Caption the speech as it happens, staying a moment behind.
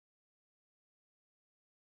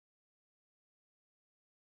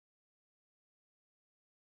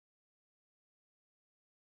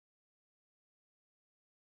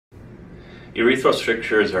Urethral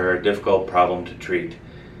strictures are a difficult problem to treat.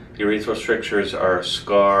 Urethral strictures are a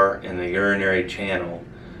scar in the urinary channel,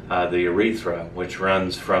 the urethra, which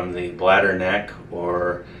runs from the bladder neck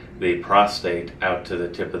or the prostate out to the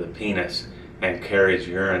tip of the penis and carries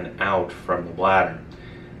urine out from the bladder.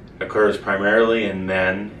 It occurs primarily in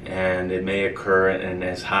men, and it may occur in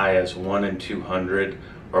as high as 1 in 200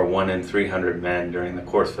 or 1 in 300 men during the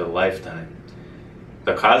course of a lifetime.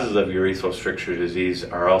 The causes of urethral stricture disease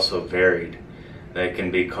are also varied. They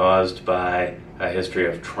can be caused by a history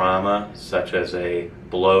of trauma, such as a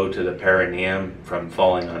blow to the perineum from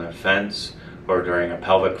falling on a fence or during a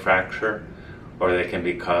pelvic fracture, or they can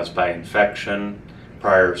be caused by infection,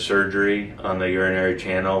 prior surgery on the urinary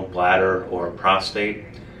channel, bladder, or prostate,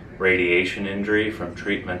 radiation injury from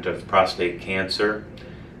treatment of prostate cancer,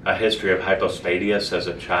 a history of hypospadias as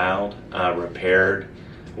a child, repaired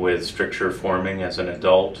with stricture forming as an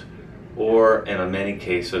adult, or in many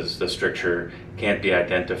cases the stricture can't be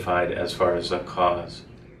identified as far as the cause.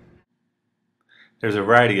 There's a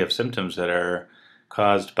variety of symptoms that are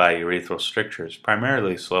caused by urethral strictures,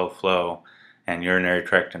 primarily slow flow and urinary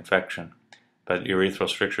tract infection, but urethral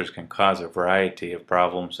strictures can cause a variety of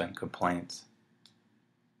problems and complaints.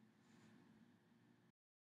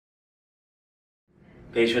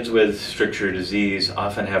 Patients with stricture disease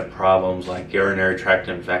often have problems like urinary tract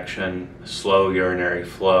infection, slow urinary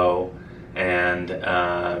flow,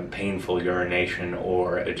 and painful urination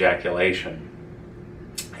or ejaculation.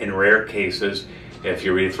 In rare cases, if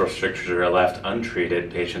urethral strictures are left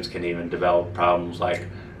untreated, patients can even develop problems like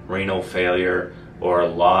renal failure or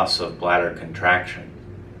loss of bladder contraction.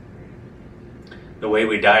 The way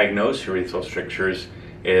we diagnose urethral strictures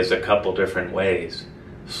is a couple different ways.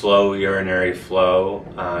 Slow urinary flow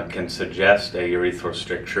can suggest a urethral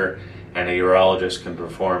stricture, and a urologist can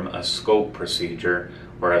perform a scope procedure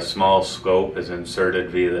where a small scope is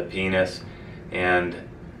inserted via the penis and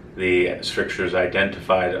the stricture is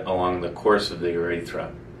identified along the course of the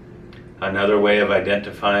urethra. Another way of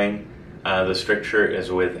identifying the stricture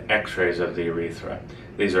is with x-rays of the urethra.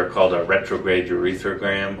 These are called a retrograde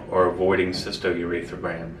urethrogram or avoiding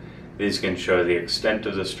cystourethrogram. These can show the extent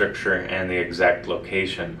of the stricture and the exact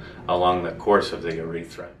location along the course of the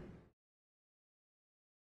urethra.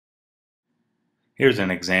 Here's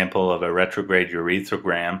an example of a retrograde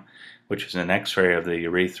urethrogram, which is an x-ray of the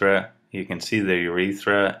urethra. You can see the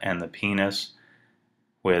urethra and the penis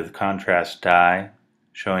with contrast dye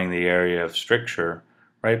showing the area of stricture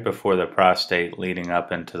right before the prostate leading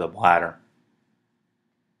up into the bladder.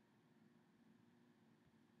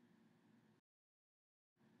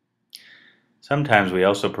 Sometimes we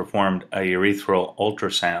also performed a urethral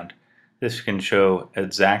ultrasound. This can show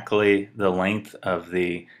exactly the length of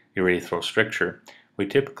the urethral stricture. We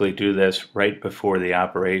typically do this right before the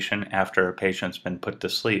operation after a patient's been put to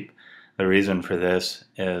sleep. The reason for this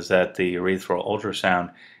is that the urethral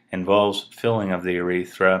ultrasound involves filling of the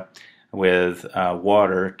urethra with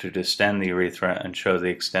water to distend the urethra and show the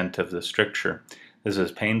extent of the stricture. This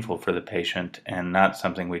is painful for the patient and not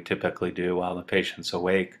something we typically do while the patient's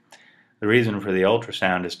awake. The reason for the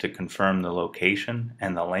ultrasound is to confirm the location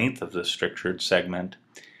and the length of the strictured segment.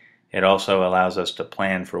 It also allows us to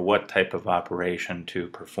plan for what type of operation to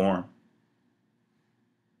perform.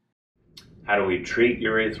 How do we treat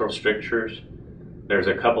urethral strictures? There's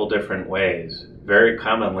a couple different ways. Very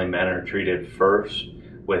commonly, men are treated first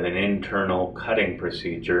with an internal cutting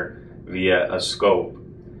procedure via a scope.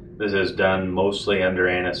 This is done mostly under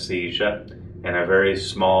anesthesia, and a very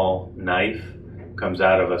small knife comes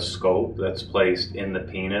out of a scope that's placed in the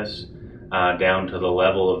penis down to the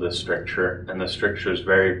level of the stricture, and the stricture is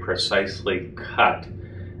very precisely cut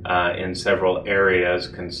in several areas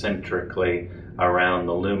concentrically around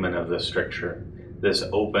the lumen of the stricture. This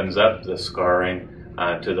opens up the scarring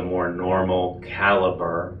to the more normal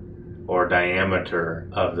caliber or diameter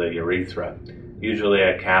of the urethra. Usually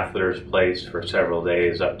a catheter is placed for several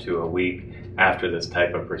days up to a week after this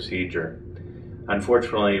type of procedure.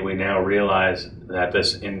 Unfortunately, we now realize that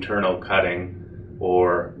this internal cutting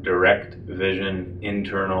or direct vision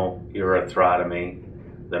internal urethrotomy,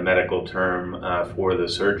 the medical term for the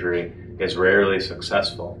surgery, is rarely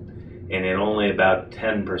successful, and in only about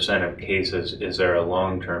 10% of cases is there a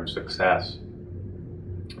long-term success.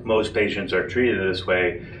 Most patients are treated this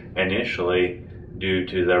way initially due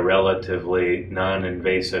to the relatively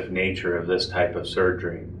non-invasive nature of this type of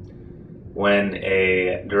surgery. When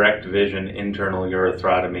a direct vision internal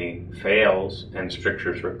urethrotomy fails and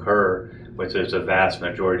strictures recur, which is the vast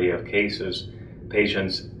majority of cases,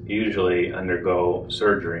 patients usually undergo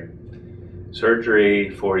surgery. Surgery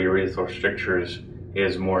for urethral strictures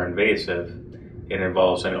is more invasive. It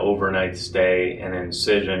involves an overnight stay and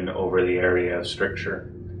incision over the area of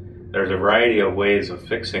stricture. There's a variety of ways of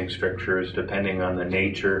fixing strictures depending on the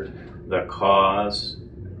nature, the cause,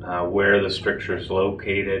 where the stricture is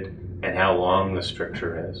located, and how long the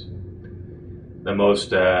stricture is. The most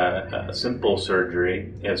simple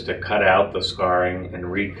surgery is to cut out the scarring and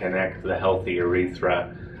reconnect the healthy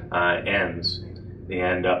urethra ends, the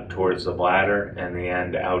end up towards the bladder and the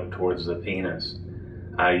end out towards the penis.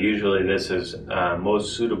 Usually this is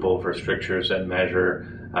most suitable for strictures that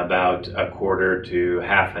measure about 1/4 to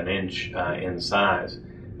 1/2 inch in size.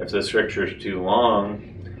 If the stricture is too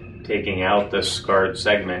long, taking out the scarred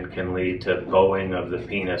segment can lead to bowing of the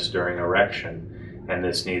penis during erection, and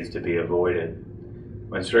this needs to be avoided.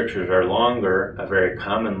 When strictures are longer, a very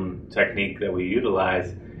common technique that we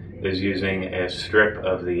utilize is using a strip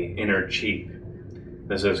of the inner cheek.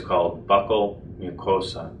 This is called buccal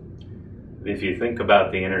mucosa. If you think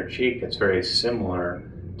about the inner cheek, it's very similar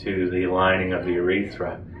to the lining of the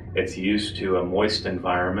urethra. It's used to a moist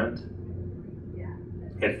environment.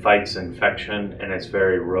 It fights infection, and it's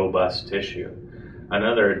very robust tissue.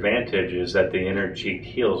 Another advantage is that the inner cheek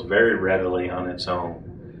heals very readily on its own.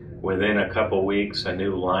 Within a couple weeks, a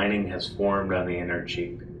new lining has formed on the inner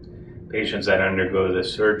cheek. Patients that undergo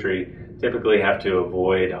this surgery typically have to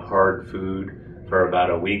avoid hard food for about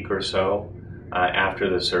a week or so after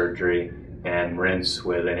the surgery and rinse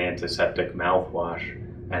with an antiseptic mouthwash,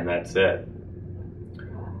 and that's it.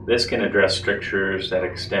 This can address strictures that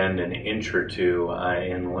extend an inch or two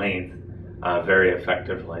in length very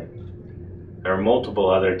effectively. There are multiple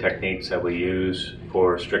other techniques that we use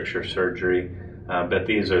for stricture surgery, but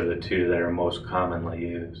these are the two that are most commonly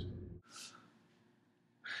used.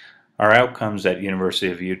 Our outcomes at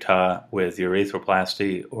University of Utah with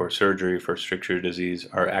urethroplasty or surgery for stricture disease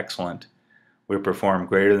are excellent. We perform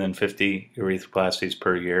greater than 50 urethroplasties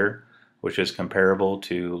per year, which is comparable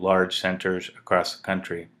to large centers across the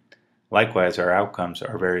country. Likewise, our outcomes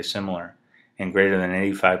are very similar. In greater than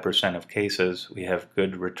 85% of cases, we have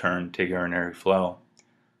good return to urinary flow.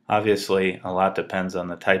 Obviously, a lot depends on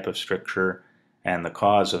the type of stricture and the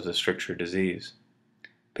cause of the stricture disease.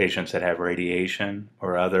 Patients that have radiation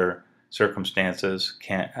or other circumstances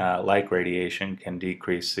like radiation can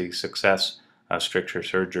decrease the success of stricture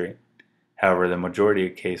surgery. However, the majority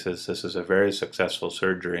of cases, this is a very successful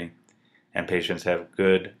surgery and patients have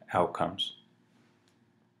good outcomes.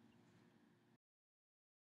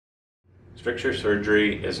 Stricture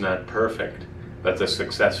surgery is not perfect, but the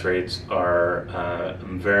success rates are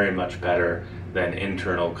very much better than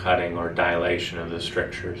internal cutting or dilation of the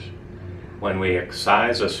strictures. When we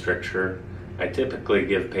excise a stricture, I typically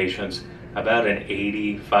give patients about an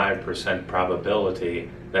 85% probability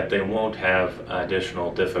that they won't have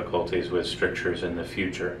additional difficulties with strictures in the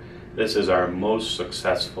future. This is our most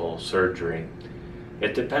successful surgery.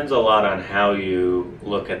 It depends a lot on how you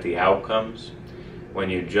look at the outcomes. When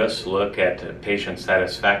you just look at patient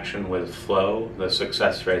satisfaction with flow, the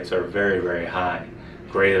success rates are very, very high,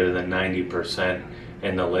 greater than 90%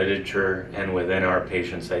 in the literature and within our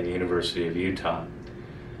patients at University of Utah.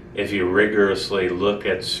 If you rigorously look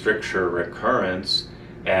at stricture recurrence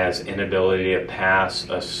as inability to pass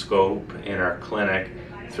a scope in our clinic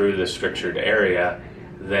through the strictured area,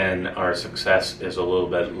 then our success is a little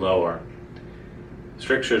bit lower.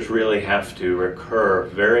 Strictures really have to recur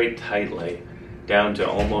very tightly down to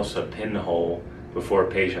almost a pinhole before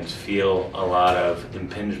patients feel a lot of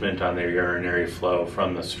impingement on their urinary flow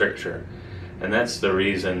from the stricture. And that's the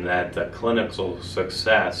reason that the clinical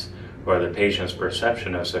success or the patient's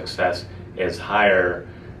perception of success is higher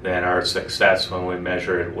than our success when we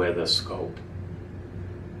measure it with a scope.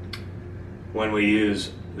 When we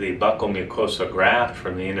use the buccal mucosa graft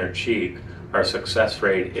from the inner cheek, our success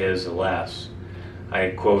rate is less.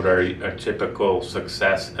 I quote our typical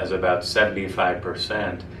success as about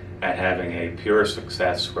 75% at having a pure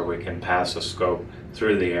success where we can pass a scope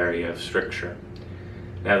through the area of stricture.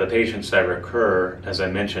 Now the patients that recur, as I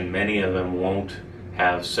mentioned, many of them won't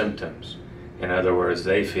have symptoms. In other words,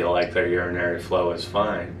 they feel like their urinary flow is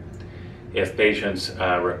fine. If patients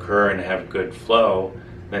recur and have good flow,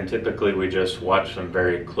 then typically we just watch them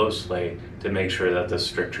very closely to make sure that the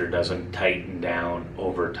stricture doesn't tighten down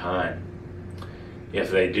over time. If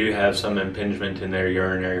they do have some impingement in their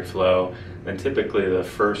urinary flow, then typically the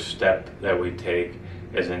first step that we take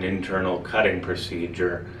is an internal cutting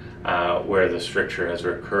procedure where the stricture has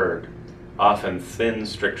recurred. Often thin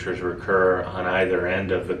strictures recur on either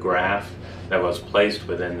end of the graft that was placed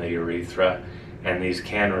within the urethra, and these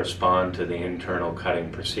can respond to the internal cutting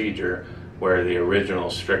procedure where the original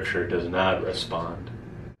stricture does not respond.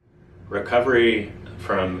 Recovery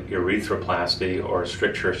from urethroplasty or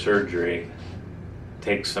stricture surgery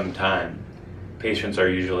takes some time. Patients are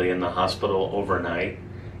usually in the hospital overnight,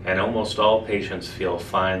 and almost all patients feel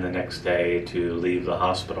fine the next day to leave the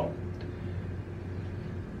hospital.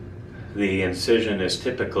 The incision is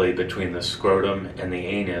typically between the scrotum and the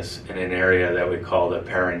anus in an area that we call the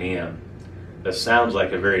perineum. This sounds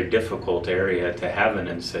like a very difficult area to have an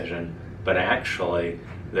incision, but actually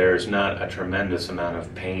there's not a tremendous amount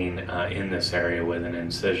of pain in this area with an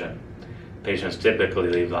incision. Patients typically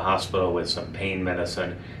leave the hospital with some pain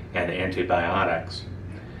medicine and antibiotics.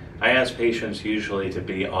 I ask patients usually to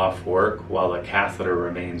be off work while the catheter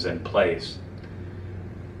remains in place.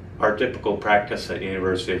 Our typical practice at the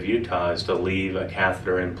University of Utah is to leave a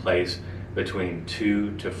catheter in place between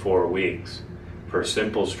 2 to 4 weeks. For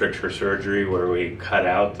simple stricture surgery where we cut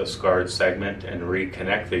out the scarred segment and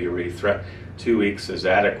reconnect the urethra, 2 weeks is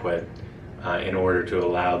adequate in order to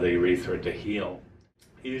allow the urethra to heal.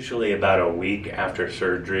 Usually about a week after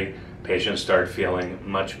surgery, patients start feeling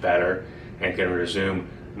much better and can resume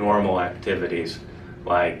normal activities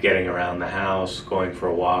like getting around the house, going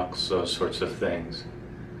for walks, those sorts of things.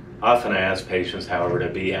 Often I ask patients, however, to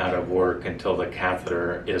be out of work until the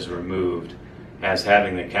catheter is removed, as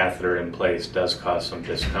having the catheter in place does cause some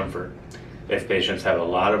discomfort. If patients have a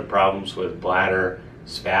lot of problems with bladder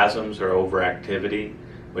spasms or overactivity,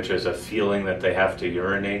 which is a feeling that they have to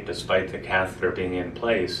urinate despite the catheter being in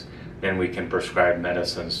place, then we can prescribe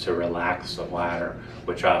medicines to relax the bladder,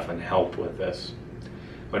 which often help with this.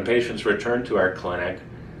 When patients return to our clinic,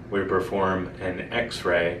 we perform an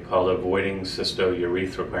X-ray called a voiding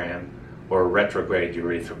cystourethrogram or retrograde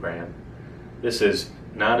urethrogram. This is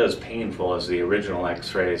not as painful as the original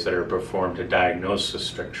X-rays that are performed to diagnose the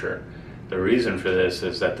stricture. The reason for this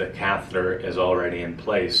is that the catheter is already in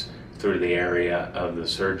place through the area of the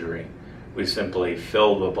surgery. We simply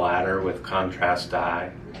fill the bladder with contrast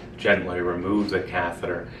dye, gently remove the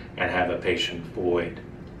catheter, and have a patient void.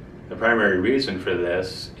 The primary reason for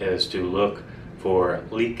this is to look for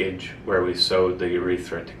leakage where we sewed the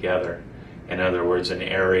urethra together. In other words, an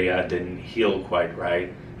area didn't heal quite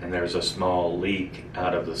right and there's a small leak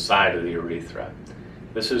out of the side of the urethra.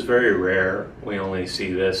 This is very rare. We only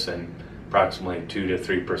see this in approximately 2 to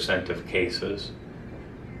 3% of cases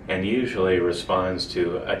and usually responds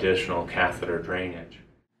to additional catheter drainage.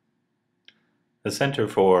 The Center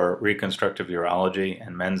for Reconstructive Urology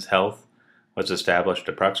and Men's Health was established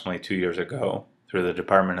approximately 2 years ago through the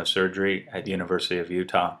Department of Surgery at the University of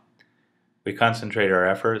Utah. We concentrate our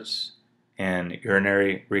efforts in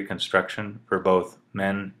urinary reconstruction for both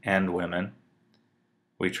men and women.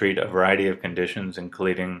 We treat a variety of conditions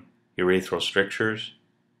including urethral strictures,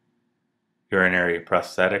 urinary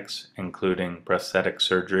prosthetics, including prosthetic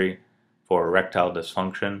surgery for erectile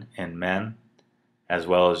dysfunction in men, as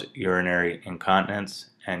well as urinary incontinence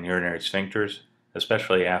and urinary sphincters,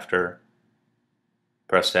 especially after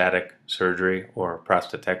prostatic surgery or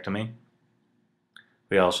prostatectomy.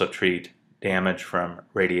 We also treat damage from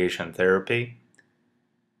radiation therapy,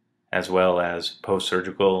 as well as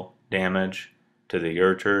post-surgical damage to the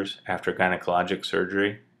ureters after gynecologic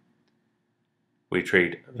surgery. We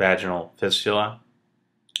treat vaginal fistula.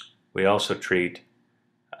 We also treat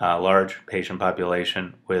a large patient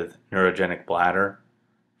population with neurogenic bladder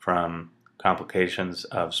from complications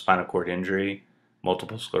of spinal cord injury,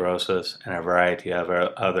 multiple sclerosis, and a variety of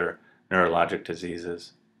other neurologic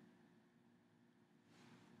diseases.